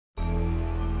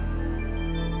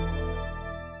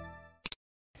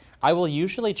I will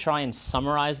usually try and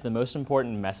summarize the most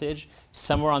important message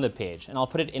somewhere on the page, and I'll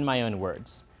put it in my own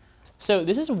words. So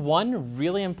this is one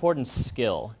really important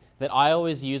skill that I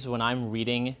always use when I'm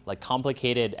reading like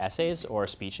complicated essays or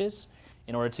speeches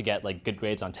in order to get like good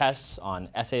grades on tests, on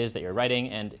essays that you're writing,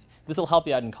 and this will help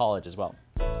you out in college as well.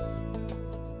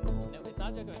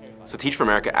 So Teach for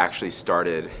America actually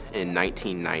started in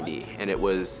 1990, and it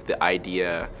was the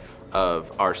idea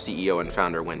of our CEO and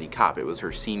founder, Wendy Kopp. It was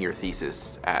her senior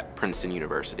thesis at Princeton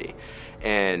University.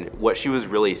 And what she was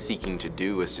really seeking to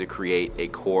do was to create a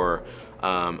core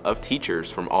of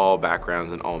teachers from all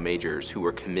backgrounds and all majors who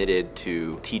were committed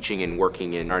to teaching and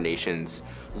working in our nation's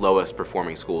lowest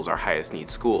performing schools, our highest need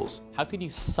schools. How could you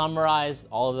summarize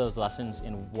all of those lessons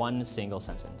in one single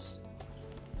sentence?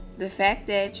 The fact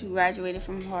that you graduated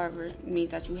from Harvard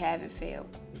means that you haven't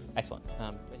failed. Excellent.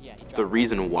 The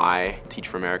reason why Teach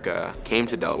for America came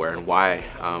to Delaware and why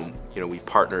we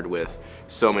partnered with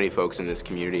so many folks in this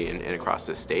community and across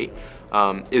the state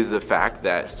is the fact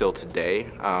that still today,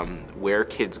 where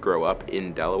kids grow up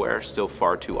in Delaware still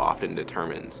far too often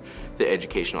determines the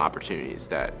educational opportunities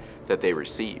that they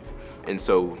receive. And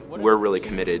so we're really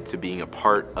committed to being a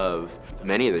part of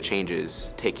many of the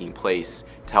changes taking place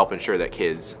to help ensure that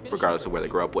kids, regardless of where they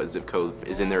grow up, what zip code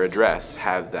is in their address,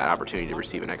 have that opportunity to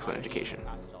receive an excellent education.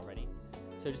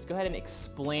 So just go ahead and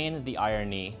explain the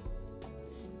irony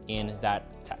in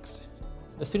that text.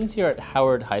 The students here at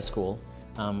Howard High School,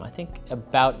 I think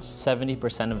about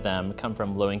 70% of them come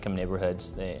from low-income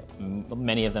neighborhoods.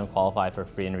 Many of them qualify for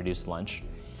free and reduced lunch.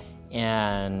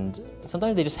 And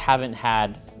sometimes they just haven't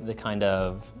had the kind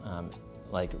of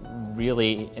like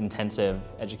really intensive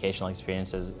educational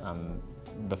experiences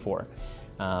before.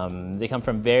 They come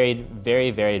from very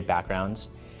varied backgrounds,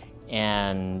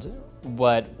 and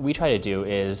what we try to do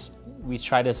is we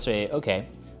try to say, okay,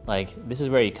 like this is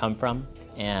where you come from,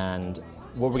 and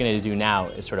what we're going to do now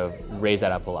is sort of raise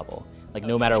that up a level. Like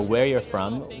no matter where you're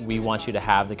from, we want you to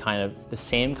have the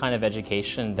same kind of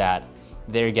education that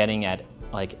they're getting at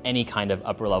like any kind of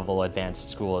upper level advanced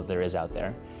school that there is out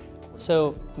there.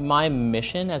 So my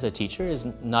mission as a teacher is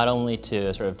not only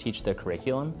to sort of teach their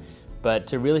curriculum, but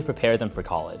to really prepare them for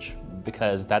college,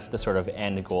 because that's the sort of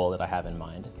end goal that I have in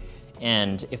mind.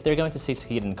 And if they're going to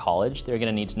succeed in college, they're going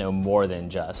to need to know more than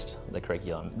just the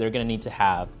curriculum. They're going to need to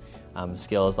have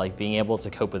skills like being able to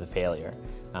cope with failure,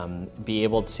 be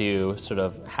able to sort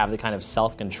of have the kind of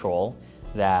self-control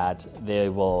that they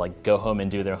will like go home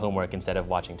and do their homework instead of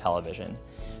watching television.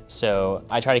 So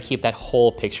I try to keep that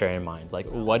whole picture in mind. Like,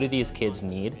 what do these kids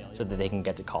need so that they can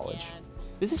get to college?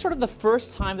 This is sort of the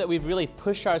first time that we've really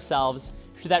pushed ourselves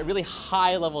to that really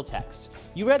high level text.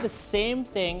 You read the same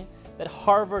thing that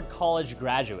Harvard College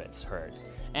graduates heard,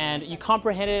 and you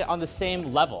comprehended it on the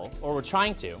same level, or were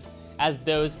trying to, as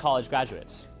those college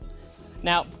graduates.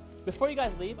 Now, before you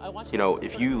guys leave, I want you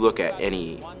if you look at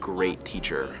any great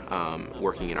teacher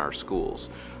working in our schools,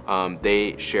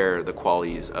 they share the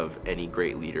qualities of any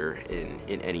great leader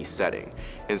in any setting.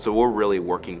 And so we're really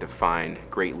working to find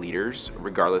great leaders,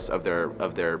 regardless of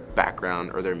their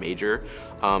background or their major,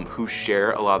 who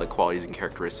share a lot of the qualities and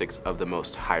characteristics of the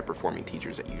most high-performing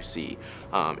teachers that you see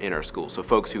in our schools. So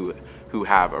folks who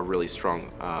have a really strong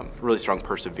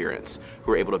perseverance,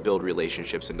 who are able to build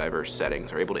relationships in diverse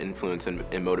settings, are able to influence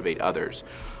and motivate others,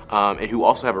 and who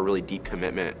also have a really deep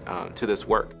commitment to this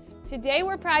work. Today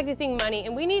we're practicing money,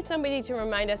 and we need somebody to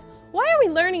remind us, why are we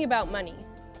learning about money?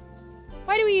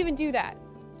 Why do we even do that?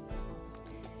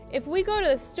 If we go to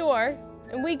the store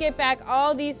and we get back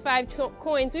all these 5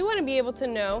 coins, we want to be able to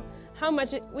know how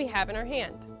much we have in our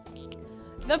hand.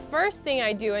 The first thing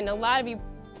I do, and a lot of you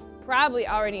probably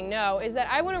already know, is that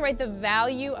I want to write the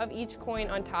value of each coin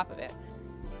on top of it.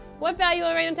 What value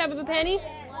I write on top of a penny?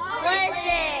 1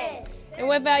 cent. And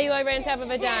what value I write on top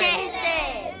of a dime? 10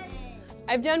 cents.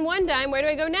 I've done 1 dime, where do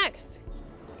I go next?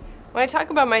 When I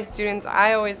talk about my students,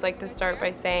 I always like to start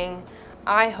by saying,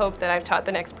 I hope that I've taught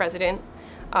the next president.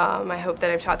 I hope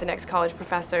that I've taught the next college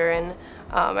professor, and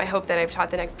I hope that I've taught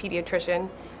the next pediatrician.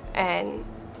 And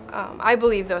I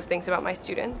believe those things about my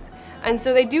students. And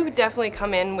so they do definitely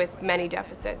come in with many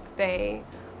deficits. They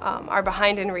are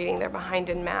behind in reading, they're behind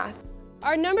in math.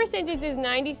 Our number sentence is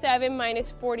 97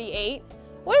 minus 48.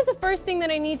 What is the first thing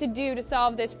that I need to do to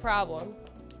solve this problem?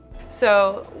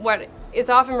 So what is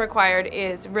often required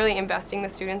is really investing the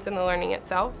students in the learning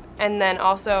itself, and then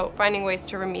also finding ways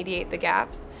to remediate the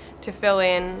gaps, to fill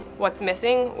in what's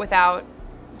missing without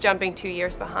jumping 2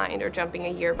 years behind or jumping a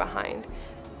year behind.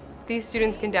 These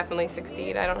students can definitely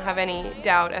succeed. I don't have any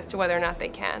doubt as to whether or not they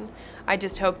can. I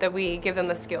just hope that we give them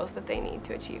the skills that they need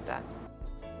to achieve that.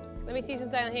 Let me see some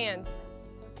silent hands.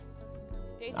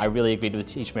 I really agreed with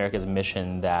Teach America's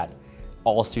mission that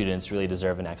all students really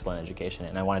deserve an excellent education,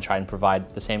 and I want to try and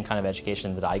provide the same kind of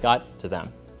education that I got to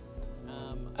them.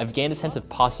 I've gained a sense of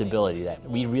possibility that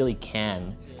we really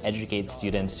can educate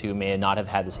students who may not have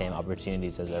had the same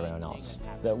opportunities as everyone else.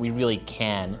 That we really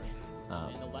can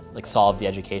solve the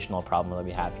educational problem that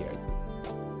we have here.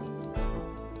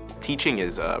 Teaching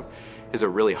is a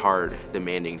really hard,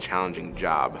 demanding, challenging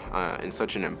job, and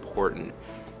such an important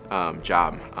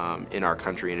job in our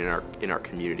country and in our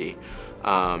community.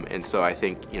 And so I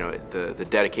think the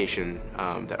dedication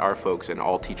that our folks and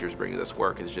all teachers bring to this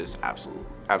work is just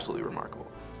absolutely remarkable.